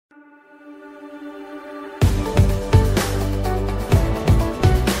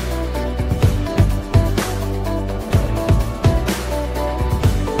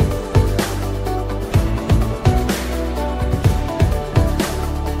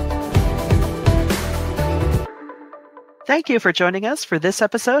Thank you for joining us for this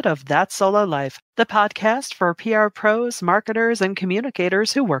episode of That Solo Life, the podcast for PR pros, marketers, and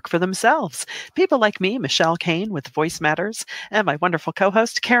communicators who work for themselves. People like me, Michelle Kane with Voice Matters, and my wonderful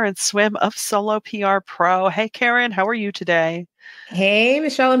co-host, Karen Swim of Solo PR Pro. Hey, Karen, how are you today? Hey,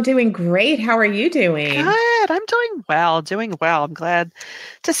 Michelle, I'm doing great. How are you doing? Good. I'm doing well. I'm glad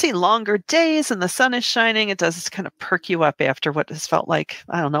to see longer days and the sun is shining. It does kind of perk you up after what has felt like,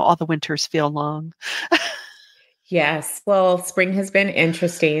 I don't know, all the winters feel long. Yes. Well, spring has been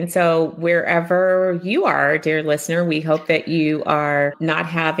interesting. So, wherever you are, dear listener, we hope that you are not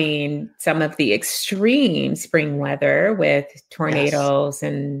having some of the extreme spring weather with Yes. tornadoes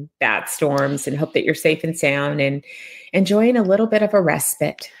and bad storms, and hope that you're safe and sound and enjoying a little bit of a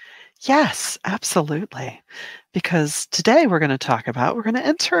respite. Yes, absolutely. Because today we're going to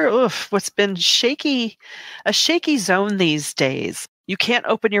enter what's been a shaky zone these days. You can't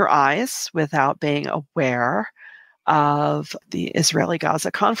open your eyes without being aware of the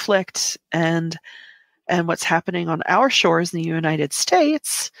Israeli-Gaza conflict and what's happening on our shores in the United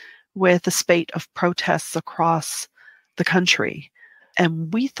States with a spate of protests across the country.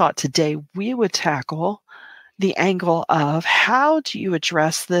 And we thought today we would tackle the angle of how do you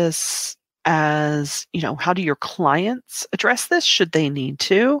address this how do your clients address this should they need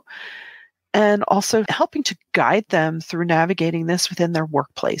to? And also helping to guide them through navigating this within their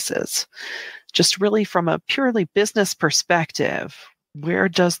workplaces. Just really from a purely business perspective, where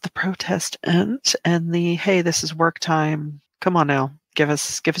does the protest end? And hey, this is work time. Come on now, give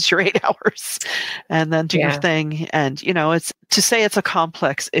us your 8 hours and then do your thing. And, it's to say it's a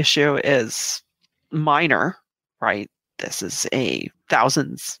complex issue is minor, right? This is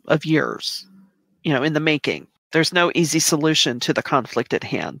thousands of years, in the making. There's no easy solution to the conflict at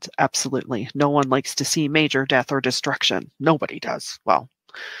hand. Absolutely. No one likes to see major death or destruction. Nobody does. Well,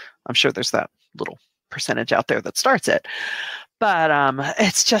 I'm sure there's that little percentage out there that starts it. But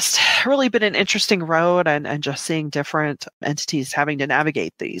it's just really been an interesting road and just seeing different entities having to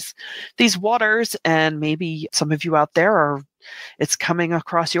navigate these waters. And maybe some of you out there it's coming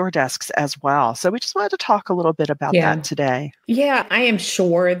across your desks as well. So we just wanted to talk a little bit about that today. Yeah, I am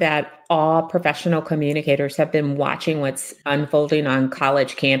sure that all professional communicators have been watching what's unfolding on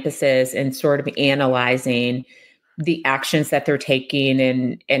college campuses and sort of analyzing the actions that they're taking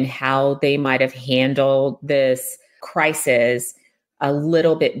and how they might have handled this crisis a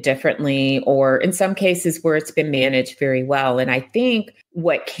little bit differently, or in some cases where it's been managed very well. And I think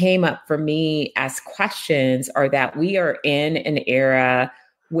what came up for me as questions are that we are in an era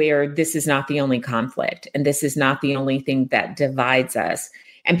where this is not the only conflict and this is not the only thing that divides us.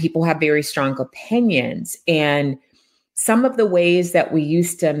 And people have very strong opinions. And some of the ways that we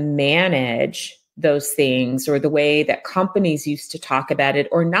used to manage those things, or the way that companies used to talk about it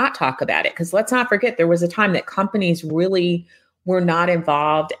or not talk about it, because let's not forget, there was a time that companies really were not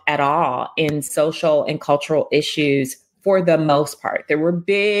involved at all in social and cultural issues for the most part. There were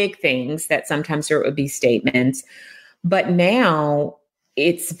big things that sometimes there would be statements, but now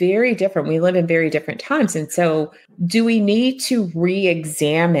it's very different. We live in very different times. And so do we need to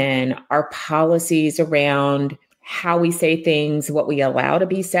re-examine our policies around how we say things, what we allow to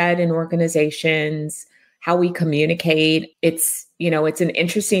be said in organizations, how we communicate? It's an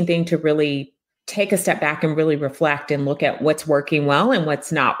interesting thing to really take a step back and really reflect and look at what's working well and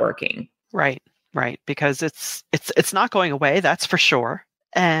what's not working. Right. Because it's not going away, that's for sure.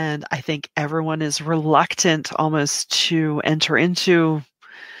 And I think everyone is reluctant almost to enter into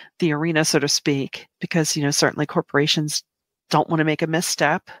the arena, so to speak, because, certainly corporations don't want to make a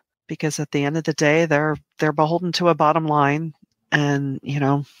misstep, because at the end of the day, they're beholden to a bottom line. And,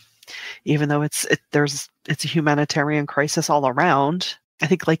 even though it's a humanitarian crisis all around, I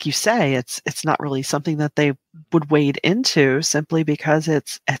think, like you say, it's not really something that they would wade into simply because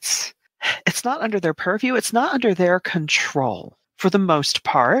it's not under their purview. It's not under their control for the most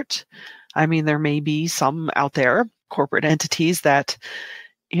part. I mean, there may be some out there, corporate entities that,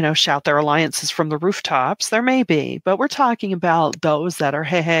 shout their alliances from the rooftops. There may be, but we're talking about those that are,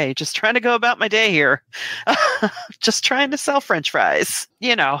 hey, just trying to go about my day here. Just trying to sell French fries,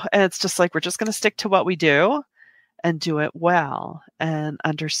 and it's just like, we're just going to stick to what we do and do it well, and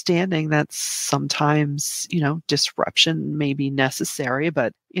understanding that sometimes, disruption may be necessary.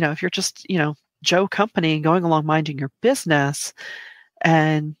 But, if you're just, Joe company going along minding your business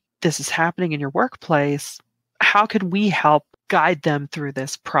and this is happening in your workplace, how can we help guide them through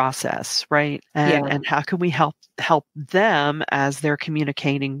this process, right? And how can we help them as they're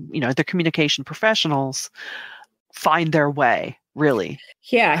communicating, their communication professionals find their way, really?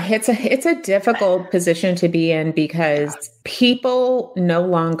 Yeah, it's a difficult position to be in because people no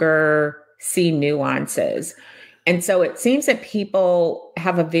longer see nuances. And so it seems that people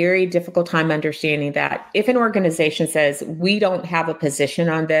have a very difficult time understanding that if an organization says, we don't have a position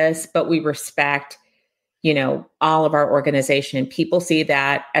on this, but we respect, all of our organization, people see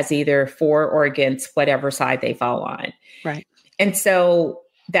that as either for or against whatever side they fall on. Right. And so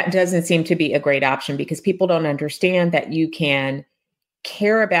that doesn't seem to be a great option because people don't understand that you can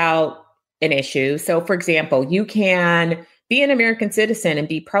care about an issue. So, for example, you can be an American citizen and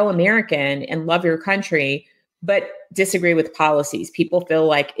be pro-American and love your country, but disagree with policies. People feel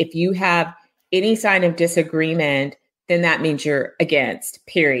like if you have any sign of disagreement, then that means you're against,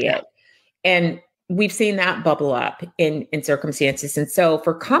 period. Yeah. And we've seen that bubble up in circumstances. And so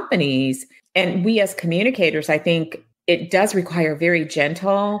for companies and we as communicators, I think it does require very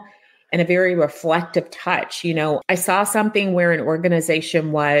gentle and a very reflective touch. I saw something where an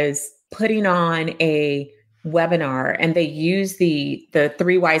organization was putting on a webinar and they used the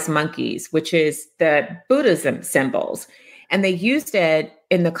three wise monkeys, which is the Buddhism symbols. And they used it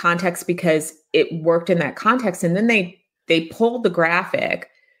in the context because it worked in that context. And then they pulled the graphic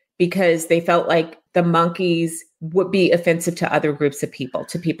because they felt like the monkeys would be offensive to other groups of people,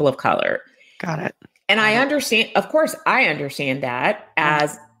 to people of color. Got it. And I understand, of course, I understand that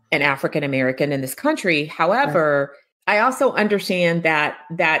as an African American in this country. However, I also understand that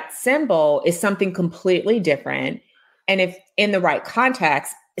that symbol is something completely different. And if in the right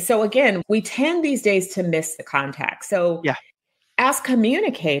context, so again, we tend these days to miss the context. So as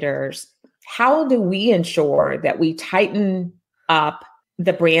communicators, how do we ensure that we tighten up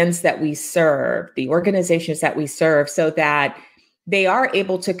the brands that we serve, the organizations that we serve, so that they are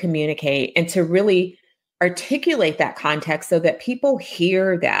able to communicate and to really articulate that context so that people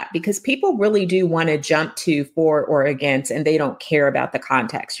hear that? Because people really do want to jump to for or against, and they don't care about the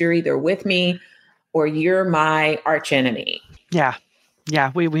context. You're either with me or you're my archenemy. Yeah.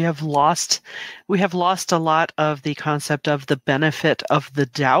 Yeah. We have lost a lot of the concept of the benefit of the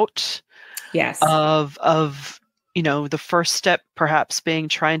doubt. Yes. Of the first step perhaps being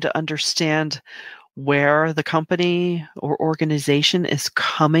trying to understand where the company or organization is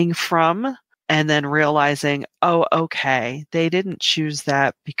coming from, and then realizing, oh, okay, they didn't choose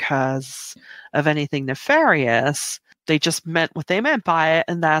that because of anything nefarious. They just meant what they meant by it,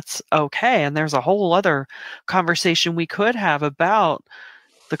 and that's okay. And there's a whole other conversation we could have about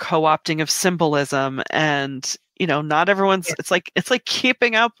the co-opting of symbolism, and not everyone's. It's like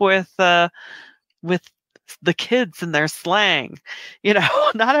keeping up with the kids and their slang.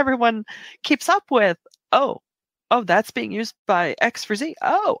 Not everyone keeps up with, oh, that's being used by X for Z.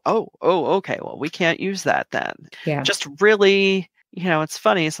 Oh, okay. Well, we can't use that then. Yeah. Just really, it's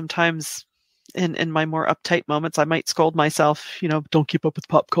funny. Sometimes in my more uptight moments, I might scold myself, don't keep up with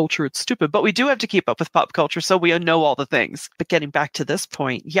pop culture. It's stupid. But we do have to keep up with pop culture, so we know all the things. But getting back to this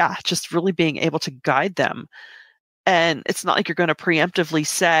point, just really being able to guide them. And it's not like you're going to preemptively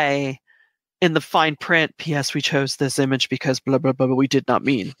say, in the fine print, P.S. we chose this image because blah, blah, blah, but we did not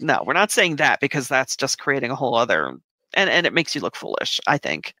mean. No, we're not saying that, because that's just creating a whole other, and it makes you look foolish, I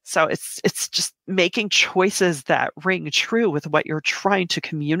think. So it's just making choices that ring true with what you're trying to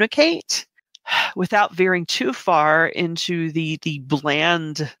communicate without veering too far into the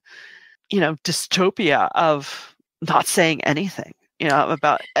bland, dystopia of not saying anything,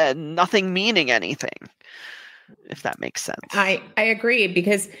 about nothing meaning anything, if that makes sense. I agree,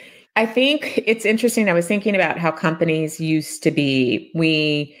 because I think it's interesting. I was thinking about how companies used to be.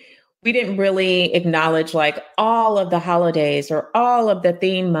 We didn't really acknowledge like all of the holidays or all of the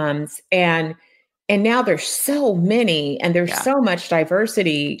theme months. And now there's so many, and there's so much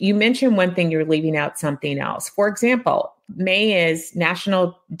diversity. You mentioned one thing, you're leaving out something else. For example, May is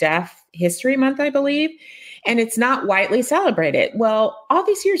National Deaf History Month, I believe, and it's not widely celebrated. Well, all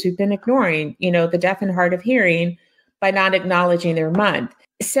these years we've been ignoring, the deaf and hard of hearing by not acknowledging their month.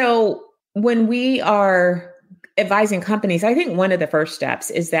 So when we are advising companies, I think one of the first steps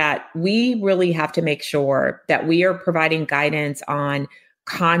is that we really have to make sure that we are providing guidance on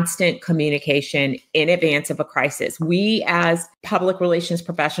constant communication in advance of a crisis. We as public relations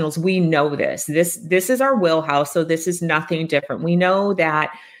professionals, we know this. This is our wheelhouse, so this is nothing different. We know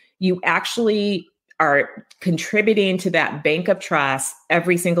that you actually are contributing to that bank of trust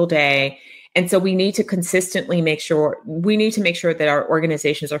every single day. And so we need to make sure that our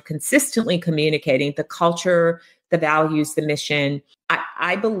organizations are consistently communicating the culture, the values, the mission.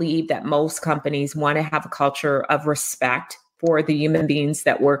 I believe that most companies want to have a culture of respect for the human beings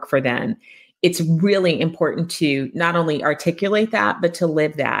that work for them. It's really important to not only articulate that, but to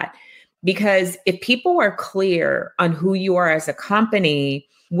live that. Because if people are clear on who you are as a company,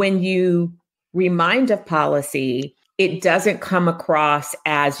 when you remind of policy, it doesn't come across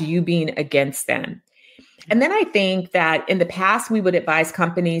as you being against them. And then I think that in the past, we would advise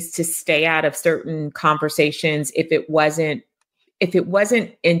companies to stay out of certain conversations if it wasn't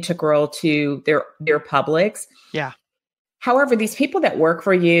integral to their publics. Yeah. However, these people that work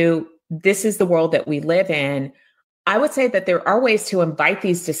for you, this is the world that we live in. I would say that there are ways to invite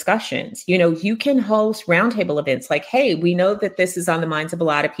these discussions. You can host roundtable events like, hey, we know that this is on the minds of a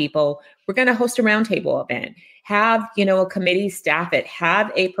lot of people. We're going to host a roundtable event. Have, a committee staff it,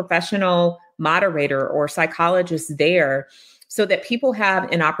 have a professional moderator or psychologist there so that people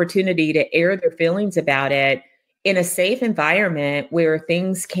have an opportunity to air their feelings about it in a safe environment where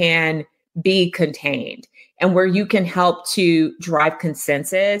things can be contained and where you can help to drive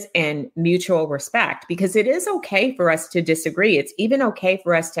consensus and mutual respect, because it is okay for us to disagree. It's even okay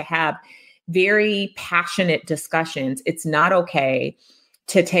for us to have very passionate discussions. It's not okay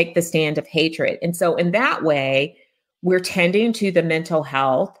to take the stand of hatred. And so in that way, we're tending to the mental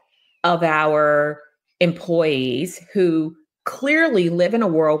health of our employees who clearly live in a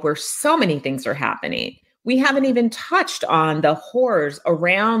world where so many things are happening. We haven't even touched on the horrors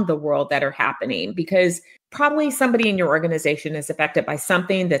around the world that are happening, because probably somebody in your organization is affected by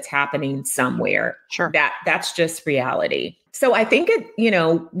something that's happening somewhere. Sure. That's just reality. So I think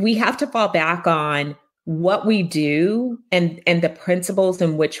we have to fall back on what we do and the principles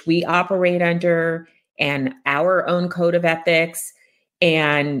in which we operate under and our own code of ethics,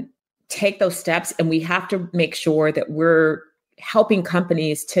 and take those steps. And we have to make sure that we're helping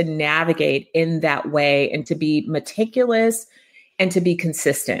companies to navigate in that way and to be meticulous and to be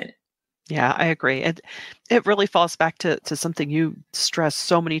consistent. Yeah, I agree. It really falls back to something you stress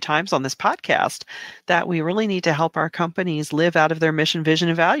so many times on this podcast, that we really need to help our companies live out of their mission, vision,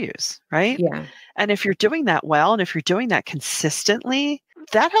 and values, right? Yeah. And if you're doing that well, and if you're doing that consistently,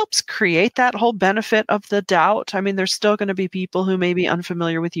 that helps create that whole benefit of the doubt. I mean, there's still going to be people who may be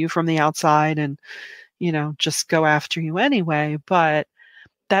unfamiliar with you from the outside and, just go after you anyway. But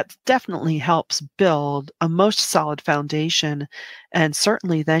that definitely helps build a most solid foundation. And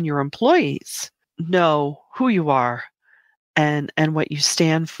certainly then your employees know who you are and what you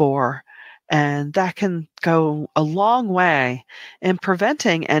stand for. And that can go a long way in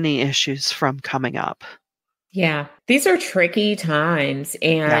preventing any issues from coming up. Yeah, these are tricky times.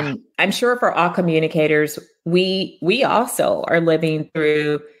 Yeah. And I'm sure for all communicators, we also are living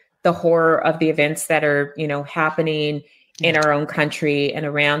through the horror of the events that are, happening in our own country and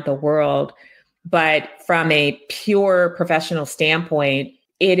around the world. But from a pure professional standpoint,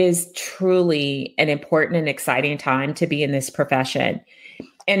 it is truly an important and exciting time to be in this profession.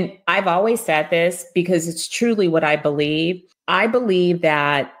 And I've always said this because it's truly what I believe. I believe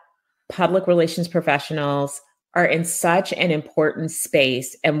that public relations professionals are in such an important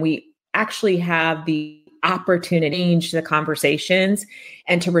space, and we actually have the opportunity to change the conversations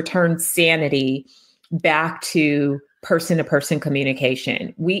and to return sanity back to person-to-person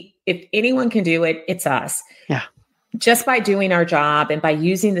communication. If anyone can do it, it's us. Yeah. Just by doing our job and by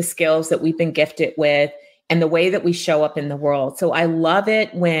using the skills that we've been gifted with and the way that we show up in the world. So I love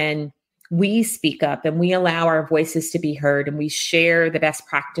it when we speak up and we allow our voices to be heard, and we share the best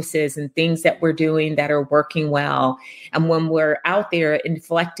practices and things that we're doing that are working well. And when we're out there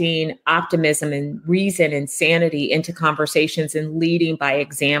inflecting optimism and reason and sanity into conversations and leading by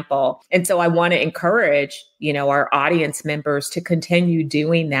example. And so I want to encourage, our audience members to continue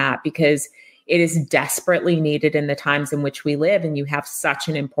doing that, because it is desperately needed in the times in which we live, and you have such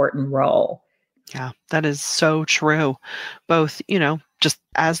an important role. Yeah, that is so true. Both, just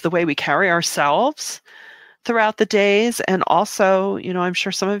as the way we carry ourselves throughout the days, and also, I'm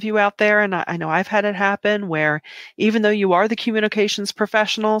sure some of you out there, and I know I've had it happen, where even though you are the communications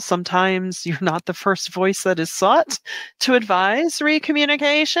professional, sometimes you're not the first voice that is sought to advise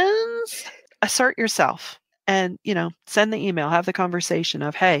recommunications. Assert yourself and, send the email, have the conversation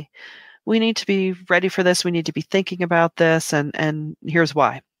of, hey, we need to be ready for this. We need to be thinking about this, and here's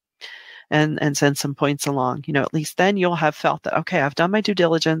why. And send some points along. At least then you'll have felt that, okay, I've done my due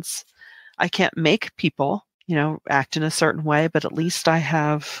diligence. I can't make people, act in a certain way, but at least I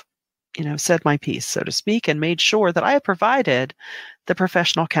have, said my piece, so to speak, and made sure that I have provided the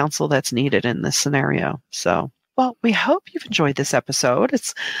professional counsel that's needed in this scenario. So, well, we hope you've enjoyed this episode.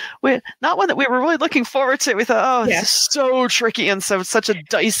 It's not one that we were really looking forward to. We thought, this is so tricky and such a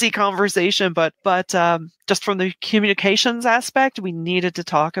dicey conversation, but just from the communications aspect, we needed to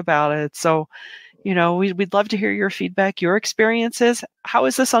talk about it. So, we'd love to hear your feedback, your experiences. How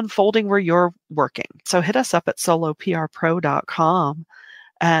is this unfolding where you're working? So hit us up at soloprpro.com.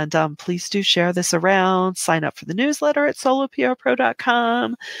 And please do share this around. Sign up for the newsletter at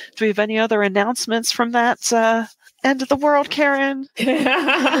soloprpro.com. Do we have any other announcements from that end of the world, Karen?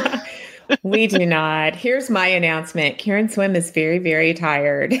 We do not. Here's my announcement. Karen Swim is very, very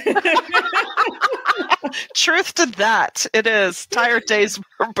tired. Truth to that. It is tired days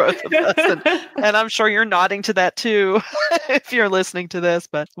for both of us. And I'm sure you're nodding to that too if you're listening to this,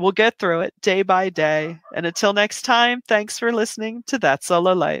 but we'll get through it day by day. And until next time, thanks for listening to That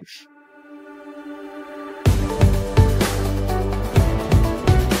Solo Life.